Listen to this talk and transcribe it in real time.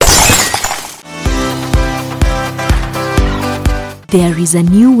There is a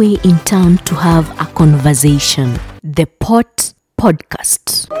new way in town to have a conversation. The Pot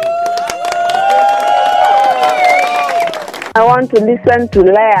Podcast. I want to listen to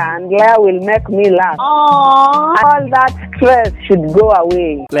Leah, and Leah will make me laugh. Aww. All that stress should go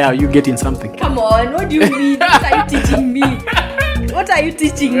away. Leah, are you getting something? Come on, what do you mean? What are you teaching me? What are you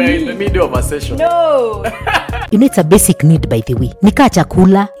teaching me? In the middle of a session. No. You know, it's a basic need, by the way. Nika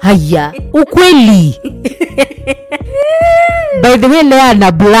chakula. Haya. Ukweli. By the way, Leah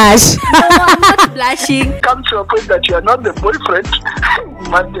na blush. No, I'm not blushing. Come to a point that you are not the boyfriend,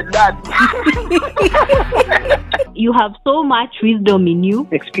 but the dad. You have so much wisdom in you.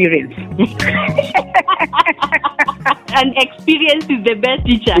 Experience And experience is the best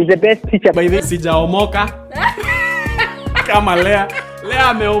teacher. is the best teacher. By this, sijaomoka. Kama Leah. Leah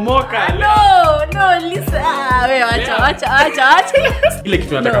ameomoka. No, listen. Wacha. Ile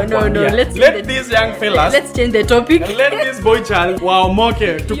kitu nataka kuambia. Let's Let these young fellas. Let's change the topic. Let this boy child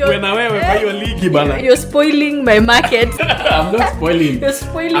waomoke tukue na wewe kwa hiyo ligi bana. You're spoiling my market. I'm not spoiling. You're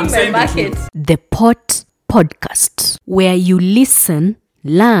spoiling I'm my saying the market. truth. The Pot Podcast, where you listen,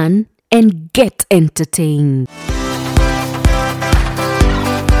 learn, and get entertained.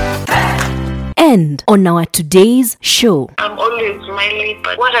 And on our today's show, I'm always smiling,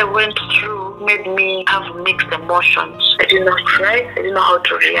 but what I went through made me have mixed emotions. I did not cry. I didn't know how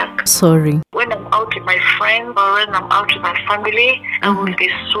to react. sorry. When I'm out with my friends or when I'm out with my family, I will be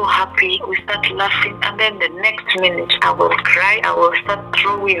so happy. We start laughing, and then the next minute I will cry. I will start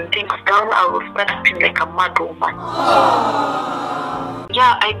throwing things down. I will start acting like a mad woman.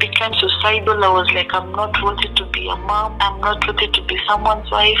 Yeah, I became suicidal. I was like, I'm not wanted to be a mom. I'm not wanted to be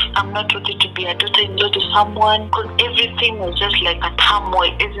someone's wife. I'm not wanted to be a daughter-in-law to someone. Because everything was just like a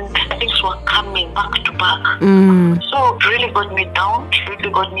turmoil. Things were coming back to back. So it really got me down. It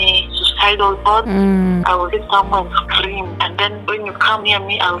really got me suicidal thoughts. I would get someone scream. And then when you come near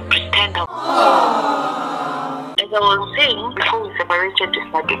me, I would pretend. As I was saying, before we separated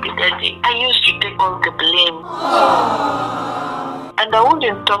with my baby daddy, I used to take all the blame. And I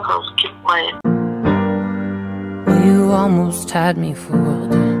wouldn't talk, I would keep quiet. Well, you almost had me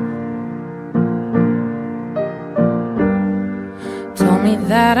fooled. Told me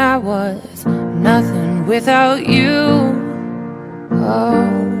that I was nothing without you. Oh,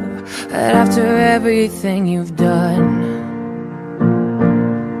 but after everything you've done,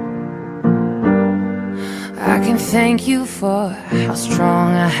 I can thank you for how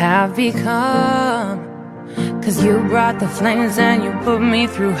strong I have become. 'Cause you brought the flames and you put me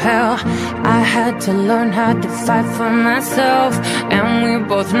through hell. I had to learn how to fight for myself, and we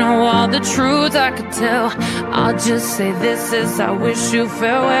both know all the truth I could tell. I'll just say this as I wish you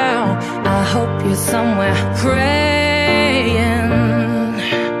farewell. I hope you're somewhere praying.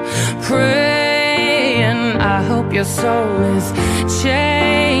 I hope your soul is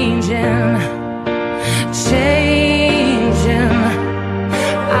changing.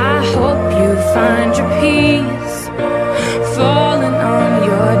 I hope you find your peace, falling on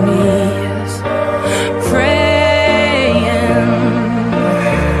your knees, praying.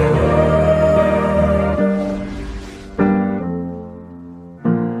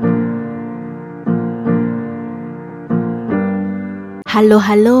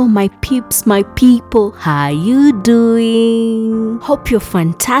 Hello, my peeps, my people. How you doing? Hope you're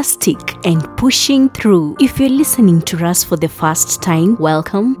fantastic and pushing through. If you're listening to us for the first time,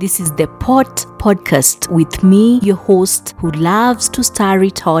 welcome. This is the Pot Podcast with me, your host, who loves to stir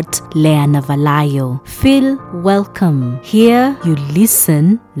it hot, Leah Navalayo. Feel welcome. Here you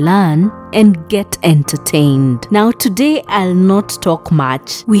listen, learn, and get entertained. Now today I'll not talk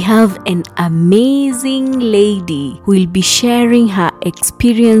much. We have an amazing lady who will be sharing her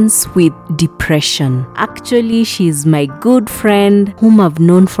experience with depression. Actually, she's my good friend whom I've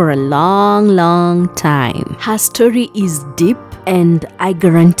known for a long time. Her story is deep, and I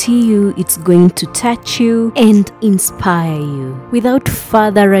guarantee you it's going to touch you and inspire you. Without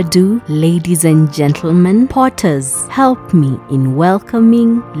further ado, ladies and gentlemen, Potters, help me in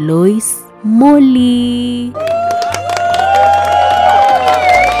welcoming Loise Muli.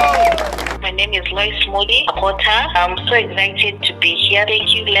 My name is Loise Muli, a Potter. I'm so excited to be here.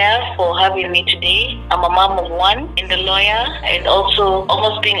 Thank you, Leah, for having me today. I'm a mom of one and a lawyer, and also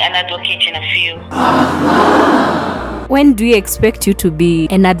almost being an advocate in a few. When do you expect you to be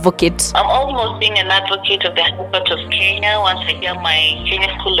an advocate? I'm almost being an advocate of the High Court of Kenya once I get my Kenya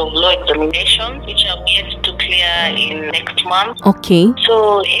School of Law examination, which I'm yet to clear in next month. Okay.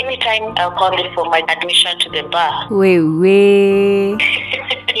 So anytime I'll call it for my admission to the bar. Wait.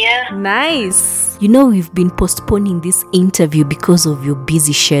 Yeah. Nice. You know, we've been postponing this interview because of your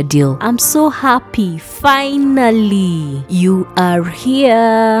busy schedule. I'm so happy. Finally, you are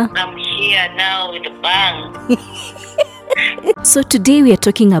here. I'm here now with a bang. So today we are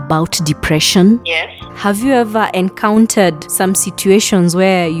talking about depression. Yes. Have you ever encountered some situations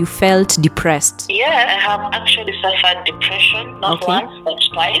where you felt depressed? Yeah, I have actually suffered depression, not Okay. once, but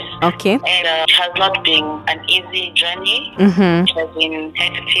twice. Okay. And it has not been an easy journey. Mm-hmm. It has been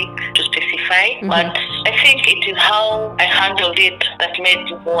hectic to specify, but I think it is how I handled it that made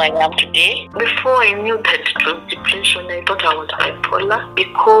me who I am today. Before I knew that it was depression, I thought I was bipolar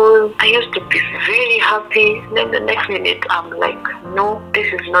because I used to be very happy. Then the next minute, I'm like, no, this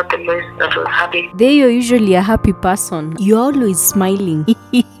is not the Loise that was happy. They are usually a happy person. You're always smiling.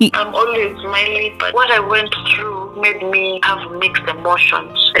 I'm always smiling, but what I went through made me have mixed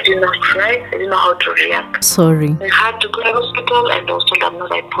emotions. I did not cry. I didn't know how to react. Sorry. I had to go to the hospital and also I'm not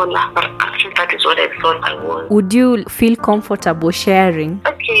bipolar, but actually that is what I thought I was. Would you feel comfortable sharing?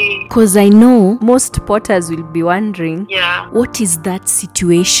 Okay. Because I know most potters will be wondering, Yeah. what is that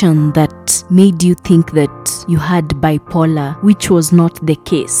situation that made you think that you had bipolar, which was not the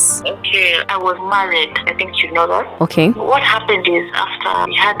case? Okay. I was married. I think you know that. Okay. What happened is after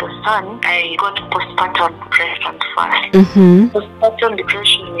we had a son, I got postpartum depression first. Mm-hmm. Postpartum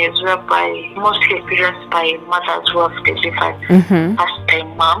depression is whereby mostly experienced by mothers who have delivered. Mm-hmm.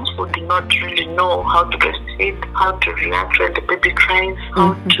 First-time moms who do not really know how to breastfeed, how to react when the baby cries,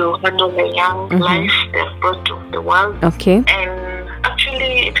 how to handle the young life they've brought to the world. Okay. And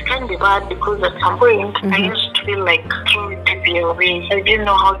actually, it can be bad because at some point, I used to feel like throwing baby away. I didn't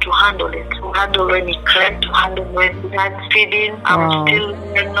know how to handle it. To handle when he cried, to handle when he had feeding. I'm still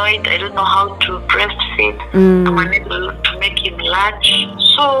annoyed. I don't know how to breastfeed. I'm unable to make him latch.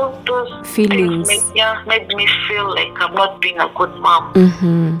 So those Feelings. things made me feel like I'm not being a good mom.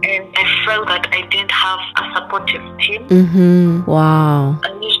 Mm-hmm. And I felt that I didn't have a supportive team. Mm-hmm. Wow.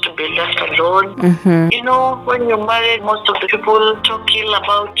 I used to be left alone. Mm-hmm. You know, when you're married, most of the people talk ill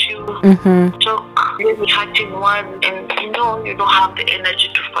about you, Mm-hmm. talk really hurting one, and you know, you don't have the energy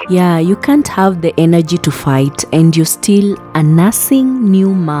to fight. Yeah, you can't have the energy to fight and you're still a nursing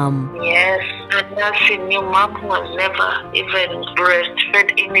new mom. Yes, and that's a new mom who has never even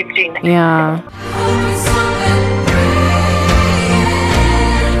breastfed anything. Yeah.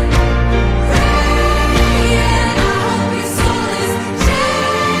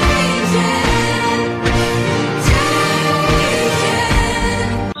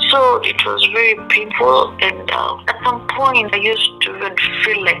 So it was very painful, and at some point I used to even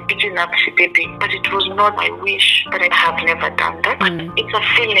feel like beating up the baby, but it was not my wish. But I have never done that. It's a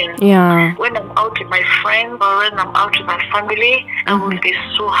feeling. Yeah. When I'm out with my friends or when I'm out with my family, I will be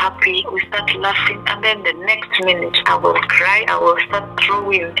so happy. We start laughing, and then the next minute I will cry. I will start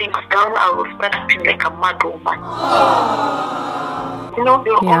throwing things down. I will start acting like a mad woman. You know,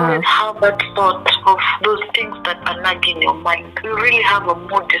 you always have that thought of those things that are nagging your mind. You really have a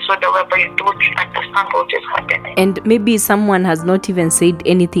mood disorder whereby you don't understand what is happening. And maybe someone has not even said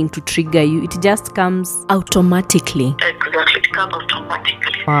anything to trigger you. It just comes automatically. Exactly, it comes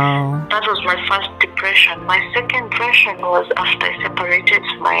automatically. Wow. That was my first depression. My second depression was after I separated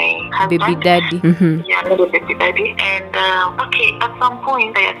my husband. Baby daddy. Mm-hmm. Yeah, little baby daddy. And okay, at some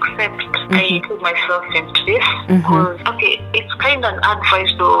point I accept I put myself into this because it's kind of an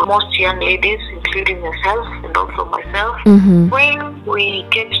advice to most young ladies, including yourself and also myself. When we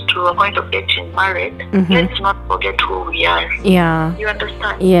get to a point of getting married, let's not forget who we are. Yeah. You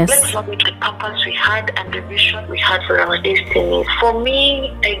understand? Yes. Let's not forget the purpose we had and the vision we had for our destiny. For me,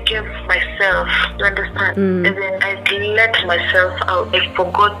 I gave myself, you understand? And then I let myself out. I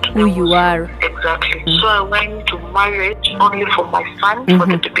forgot Who you are. Exactly. So I went to marriage only for my son, for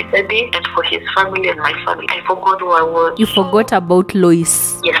the baby daddy, and for his family and my family. I forgot who I was. You forgot about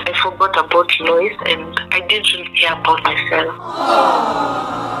Loise. Yes, I forgot about Loise, and I didn't really care about myself.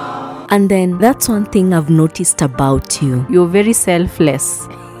 And then that's one thing I've noticed about you. You're very selfless.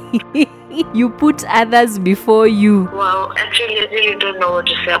 You put others before you. Wow, actually, I really don't know what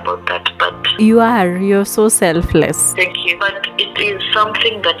to say about that, but You're so selfless. thank you. But it is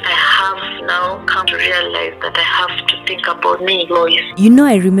something that I have now come to realize that I have to think about me, Loise. You know,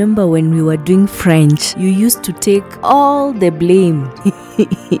 I remember when we were doing French, you used to take all the blame.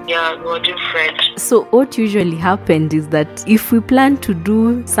 Yeah, we were doing French. So what usually happened is that if we plan to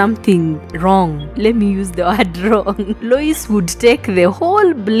do something wrong, let me use the word wrong, Lois would take the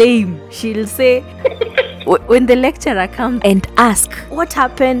whole blame. She'll say, when the lecturer comes and ask, what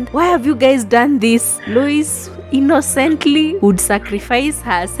happened? Why have you guys done this? Lois innocently would sacrifice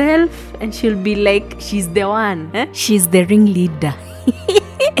herself and she'll be like, she's the one. She's the ringleader.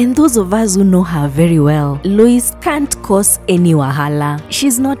 And those of us who know her very well, Lois can't cause any wahala.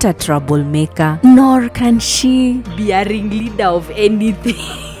 She's not a troublemaker, nor can she be a ringleader of anything.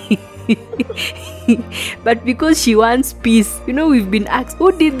 But because she wants peace, we've been asked,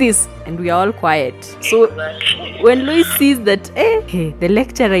 who did this? And we are all quiet. So when Lois sees that, hey, the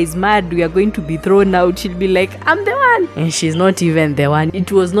lecturer is mad, we are going to be thrown out, she'll be like, I'm the one. And she's not even the one.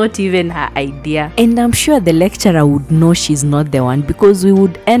 It was not even her idea. And I'm sure the lecturer would know she's not the one, because we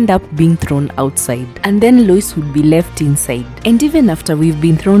would end up being thrown outside. And then Lois would be left inside. And even after we've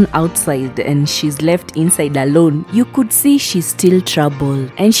been thrown outside and she's left inside alone, you could see she's still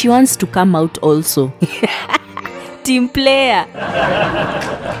troubled. And she wants to come out also. Team player.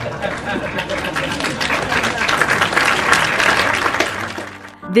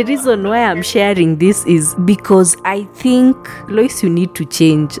 The reason why I'm sharing this is because I think, Lois, you need to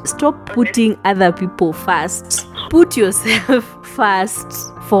change. Stop putting other people first. Put yourself first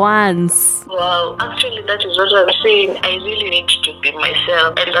for once. Wow, actually that is what I'm saying. I really need to be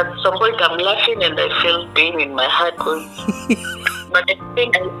myself. And at some point I'm laughing and I feel pain in my heart. But I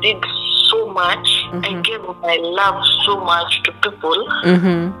think I did so much. I gave my love so much to people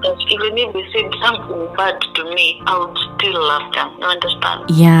that even if they said something bad to me, I would still love them. You understand?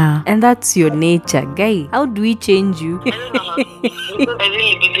 Yeah, and that's your nature, guy. How do we change you? I don't know how to, because I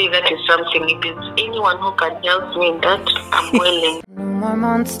really believe that is something. If it's anyone who can help me in that, I'm willing. No more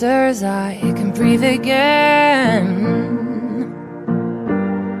monsters, I can breathe again.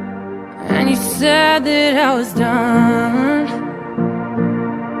 And you said that I was done.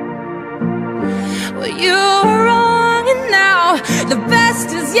 Well, you were wrong, and now the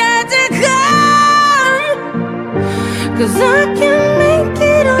best is yet to come. 'Cause I can make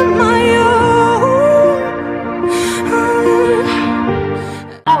it on my own.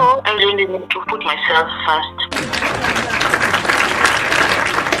 So I really need to put myself first.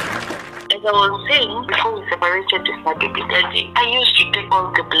 As I was saying, before we separated with my baby daddy, I used to take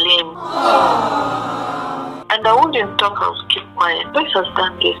all the blame. And I wouldn't talk, I would keep quiet. This has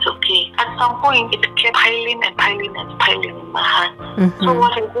done this, okay. At some point, it kept piling and piling and piling in my heart. So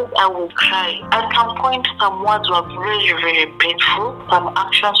what I did, I would cry. At some point, some words were very, very painful. Some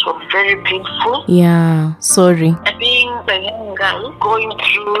actions were very painful. Yeah, sorry. And being a young girl, going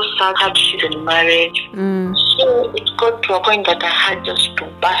through such hardship in marriage, so it got to a point that I had just to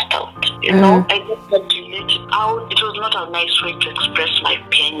burst out. You know, I just had to let it out. It was not a nice way to express my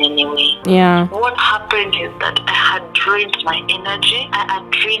pain anyway. Yeah. What happened is that I had drained my energy. I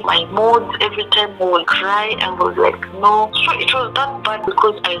had drained my moods. Every time I would cry, I was like, no. So it was that bad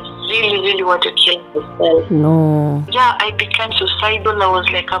because I really, really wanted to kill myself. No. Yeah, I became suicidal. I was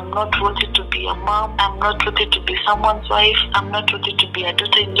like, I'm not worthy to be a mom. I'm not worthy to be someone's wife. I'm not worthy to be a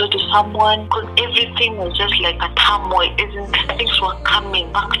daughter-in-law to someone. Because everything was just like a turmoil. Things were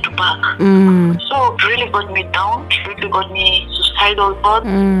coming back to back. So it really got me down. It really got me suicidal thoughts.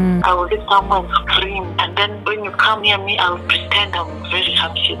 I would get someone scream. And then when you come near me, I would pretend I'm very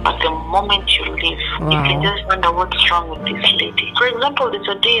happy. But the moment you leave, you can just wonder what's wrong with this lady. For example, there's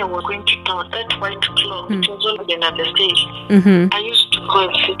a day I was going to town. That white cloth, it was already at the stage. I used to go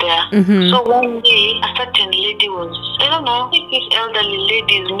and sit there. So one day, a certain lady was, I don't know, I think these elderly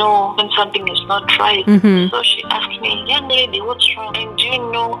ladies know when something is not right. So she asked me, young lady, what's wrong? And do you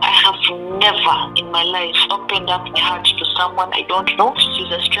know, I have never in my life opened up my heart to someone I don't know.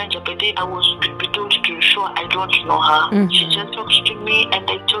 She's a stranger, but then I was told to be sure I don't know her. She just talked to me and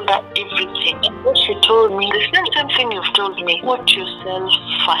I told her everything. And what she told me, the same thing you've told me, put yourself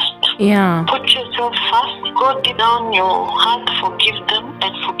first. Yeah. Put yourself first. Go deep down your heart, forgive them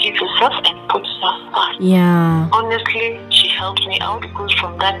and forgive yourself and put yourself first. Yeah. Honestly, she helped me out because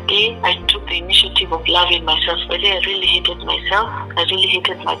from that day, I took the initiative of loving myself. But I really hated myself. I really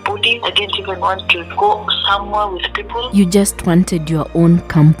hated my body. I didn't even want to go somewhere with people. You just wanted your own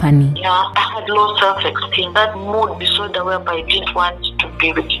company. Yeah, I had low self-esteem. That mood disorder whereby I didn't want to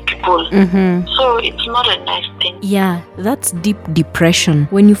be with people. people. So it's not a nice thing. Yeah, that's deep depression.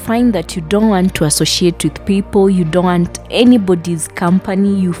 When you find that you don't want to associate with people, you don't want anybody's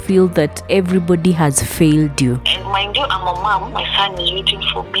company, you feel that everybody has failed you. And mind you, I'm a mom. My son is waiting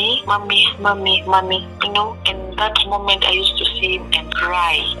for me. Mommy, mommy, mommy. You know, and that moment I used to see him and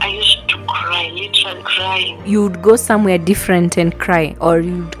cry. I used to cry, literally crying. You would go somewhere different and cry, or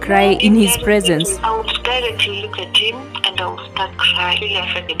you'd cry in his presence. I would directly look at him and I would start crying. Really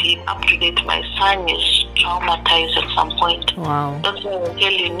affected him. Up to date, my son is traumatized at some point. Wow. That's why I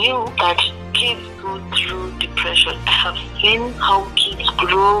really knew that kids go through depression. I have seen how kids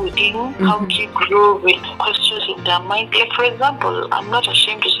grow with things, how kids grow with questions in their mind. Like, for example, I'm not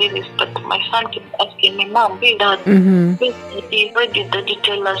ashamed to say this, but my son keeps asking me, Mom, hey, Dad, why did Daddy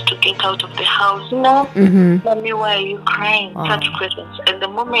tell us to get out of the house? No. Mommy, why are you crying? Such questions. And the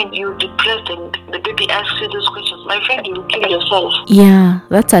moment you're depressed and the baby asks you those questions, my friend, you will kill yourself. Yeah,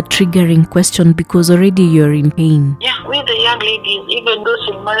 that's a triggering question because already you're in pain. Yeah, we the young ladies, even those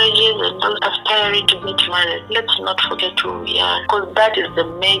in marriages and those aspiring to get married, let's not forget who we are, because that is the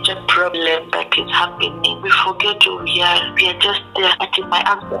major problem that is happening. We forget who we are. We are just there. Until my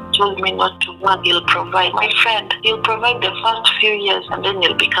husband told me not to work, he'll provide. My friend, he'll provide the first few years and then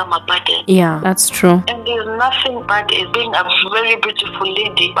he'll become a burden. Yeah, that's true. And there's nothing bad in being a very beautiful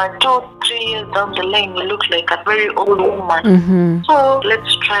lady, but 2-3 years down the line, you look like a very old woman. So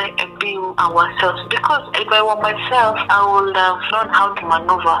let's try and be ourselves, because if I were myself, I would have known how to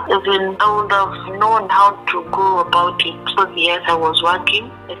maneuver. As in, I would have known how to go about it. So yes, I was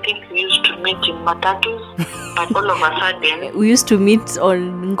working. I think we used to meet in matatus, but all of a sudden, We used to meet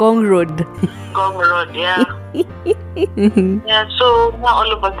on Ngong Road. Gong Road, yeah. Yeah, so now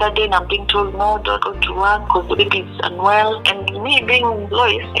all of a sudden I'm being told, no, don't go to work because the baby is unwell. And me being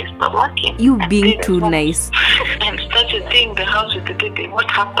Loise, I start working. You being too nice. And started seeing the house with the baby. What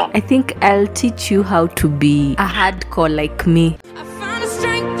happened? I think I'll teach you how to be a hardcore like me. I found a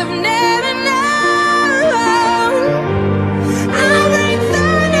strength I've never known. I bring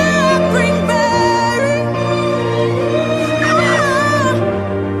thunder, I bring burning.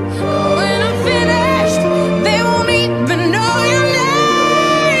 When I'm finished, they won't even know your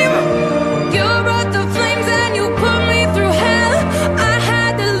name. You brought the flames and you put me through hell. I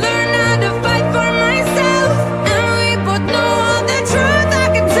had to learn how to fight for myself. And we both know all the truth I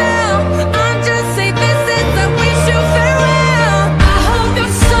can tell. I'm just say this is I wish you farewell. I hope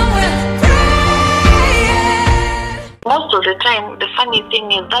you're somewhere praying. Most of the time, the funny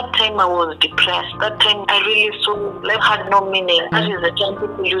thing is that time I was depressed. That time I really saw life had no meaning. That is the time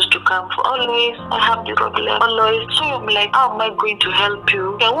people used to come for, always, I have this problem, always. So I'm like, how am I going to help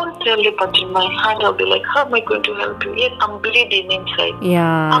you? I won't tell you, but in my heart I'll be like, how am I going to help you? Yet I'm bleeding inside.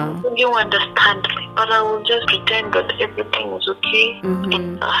 Yeah. You understand me, but I will just pretend that everything is okay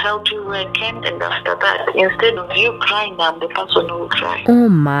and I'll help you where I can. And after that, instead of you crying, I'm the person who will cry. Oh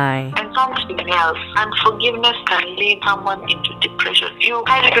my. And something else, unforgiveness can lead someone into depression. You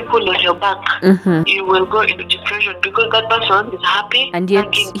carry people on your back, you will go into depression because that person is happy. And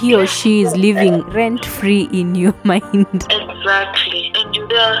yet he or she is living rent free in your mind. Exactly. And you're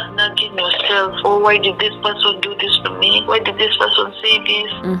there nagging yourself, oh, why did this person do this to me? Why did this person say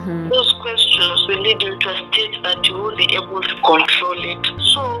this? Those questions will lead you to a state that you will be able to control it.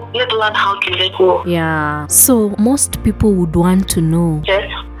 So let's learn how to let go. Yeah. So most people would want to know,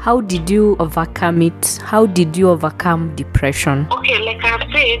 Yes. how did you overcome it? How did you overcome depression? Okay, like I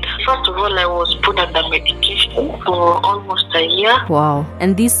said, first of all, I was put under medication for almost a year. Wow.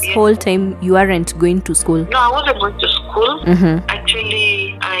 And this whole time you aren't going to school? No, I wasn't going to school.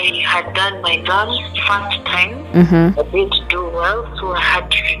 Actually, I had done my exams first time. I didn't do well, so I had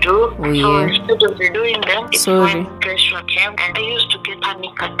to redo. Oh, So yeah. instead of redoing them, it's Sorry. when pressure came, and I used to get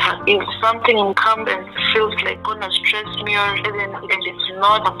panic attack. If something comes and feels like gonna stress me or even and it's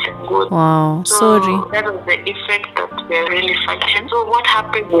not something good. Wow. So Sorry. that was the effect that we're really fighting. So what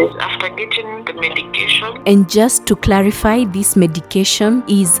happened is after getting the medication, And just to clarify, this medication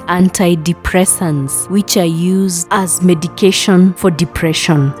is antidepressants, which are used as medication for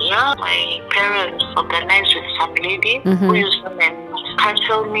depression. yeah, my parents organized with some lady who used them and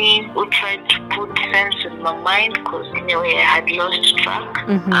counsel me, who tried to put sense in my mind because anyway I had lost track.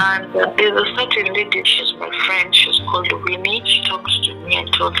 And there's a certain lady, she's my friend, she's called Winnie. She talks to me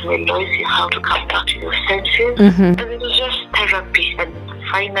and told me, Loise, you have to come back to your senses. And it was just therapy. And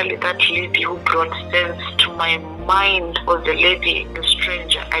finally that lady who brought sense to my mind was the lady, the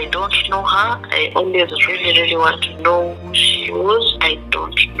stranger. I don't know her. I always really want to know she was, I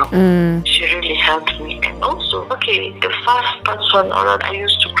don't know. She really helped me. And also, the first person I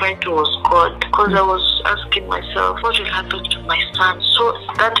used to cry to was God, because I was asking myself, what will happen to my son? So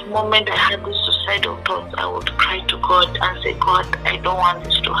that moment I had this suicidal thoughts, I would cry to God and say, God, I don't want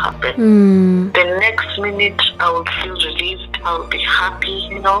this to happen. The next minute I would feel relieved, I would be happy,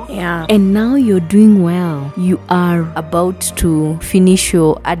 Yeah. And now you're doing well. You are about to finish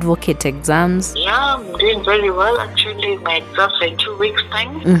your advocate exams. Yeah, I'm doing very well. Actually, my exams are in 2 weeks'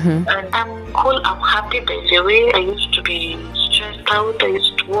 time. And I'm cool, I'm happy. By the way, I used to be stressed out, I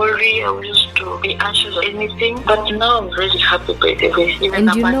used to worry, I used to be anxious or anything. But now I'm very happy, by the way. Even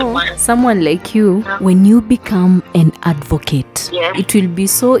And someone like you, when you become an advocate, it will be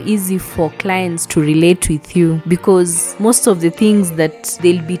so easy for clients to relate with you, because most of the things that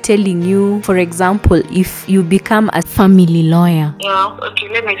they'll be telling you, for example, if you become a family lawyer. Yeah,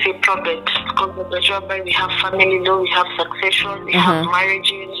 let me say probate. Because of the job, we have family law, we have succession, we have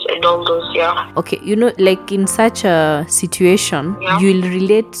marriages and all those, Okay, like in such a situation, you'll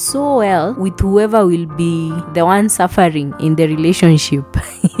relate so well with whoever will be the one suffering in the relationship,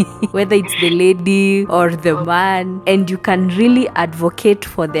 whether it's the lady or the man, and you can really advocate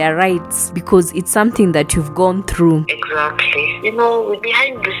for their rights because it's something that you've gone through. Exactly.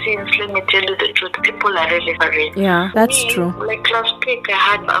 Behind the scenes, let me tell you the truth, people are really worried. Yeah, that's true. Like last week, I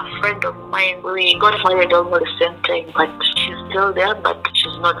had a friend of mine, we got married almost the same time, but she's still there, but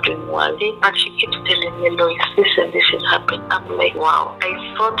she's not doing well. And she keeps telling me, Loise, this and this is happening. I'm like, wow.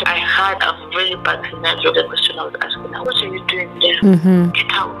 I thought I had a very bad scenario. The question I was asking her, what are you doing there?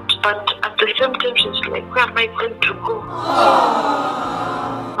 Get out. But at the same time, she's like, where am I going to go?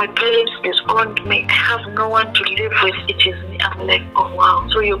 My parents disowned me. I have no one to live with. It is me. I'm like, oh wow.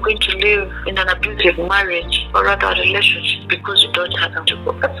 So you're going to live in an abusive marriage or rather a relationship because you don't have them to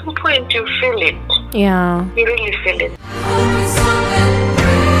go. At some point you feel it. Yeah. You really feel it.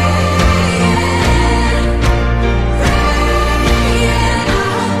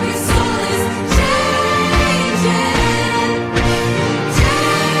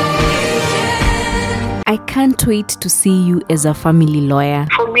 I can't wait to see you as a family lawyer.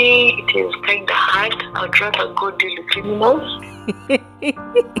 For me, it is kind of hard. I'd rather go deal with criminals.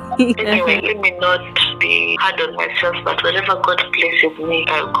 Anyway, let me not be hard on myself, but wherever God places me,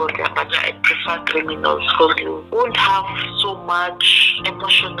 I'll go there. But I prefer criminals because you won't have so much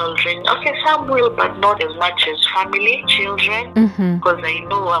emotional drain. Okay, some will, but not as much as family, children, because I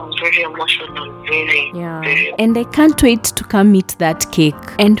know I'm very emotional, very. And I can't wait to come eat that cake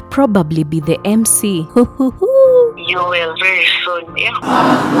and probably be the MC. You will very soon,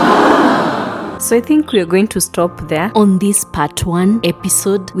 So I think we're going to stop there on this part 1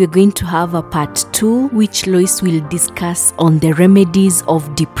 episode. We're going to have a part 2, which Loise will discuss on the remedies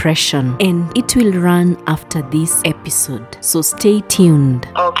of depression, and it will run after this episode. So stay tuned.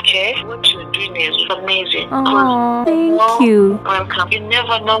 Okay, what you're doing is amazing. Oh, thank you. Welcome. You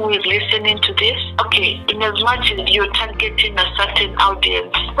never know who is listening to this. Okay, in as much as you're targeting a certain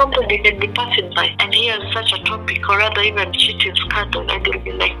audience, somebody can be passing by and hears such a topic, or rather even cheating scandal, and they'll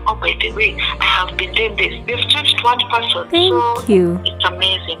be like, oh, by the way, I have been doing this. You've touched one person. Thank you. It's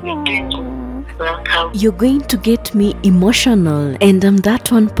amazing. You're doing welcome. You're going to get me emotional, and I'm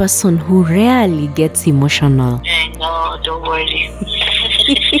that one person who rarely gets emotional. I know, don't worry.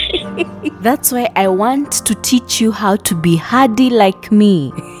 That's why I want to teach you how to be hardy like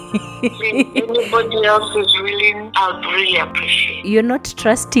me. If anybody else is willing, I'd really appreciate it. You're not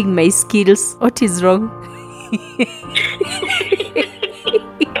trusting my skills. What is wrong?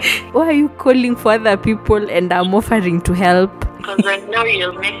 Why are you calling for other people and I'm offering to help? Because I know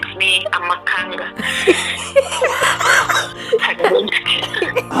you'll make me a makanga.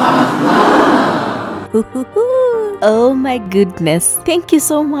 Oh my goodness. Thank you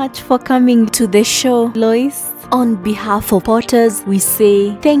so much for coming to the show, Loise. On behalf of Potters, we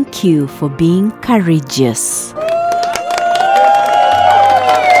say thank you for being courageous.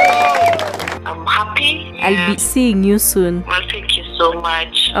 I'm happy. I'll be seeing you soon. Well, thank you so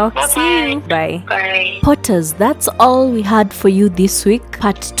much. Oh, Bye-bye. see you. Bye. Bye. Potters, that's all we had for you this week.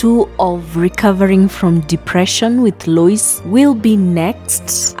 Part 2 of Recovering from Depression with Loise will be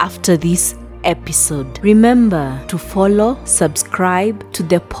next after this episode. Remember to follow, subscribe to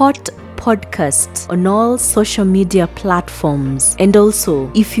the podcast on all social media platforms. And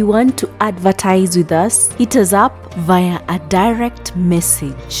also, if you want to advertise with us, hit us up via a direct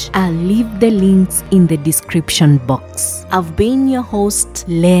message. I'll leave the links in the description box. I've been your host,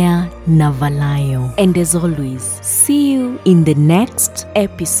 Leah Navalayo. And as always, see you in the next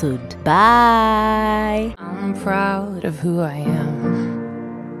episode. Bye. I'm proud of who I am.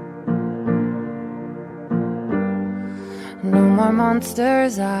 more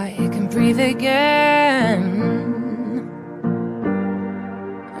monsters, I can breathe again.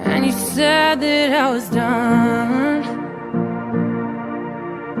 And you said that I was done.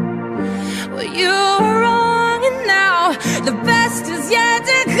 Well, you were wrong, and now the best is yet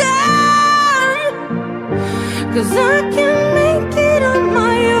to come. 'Cause I can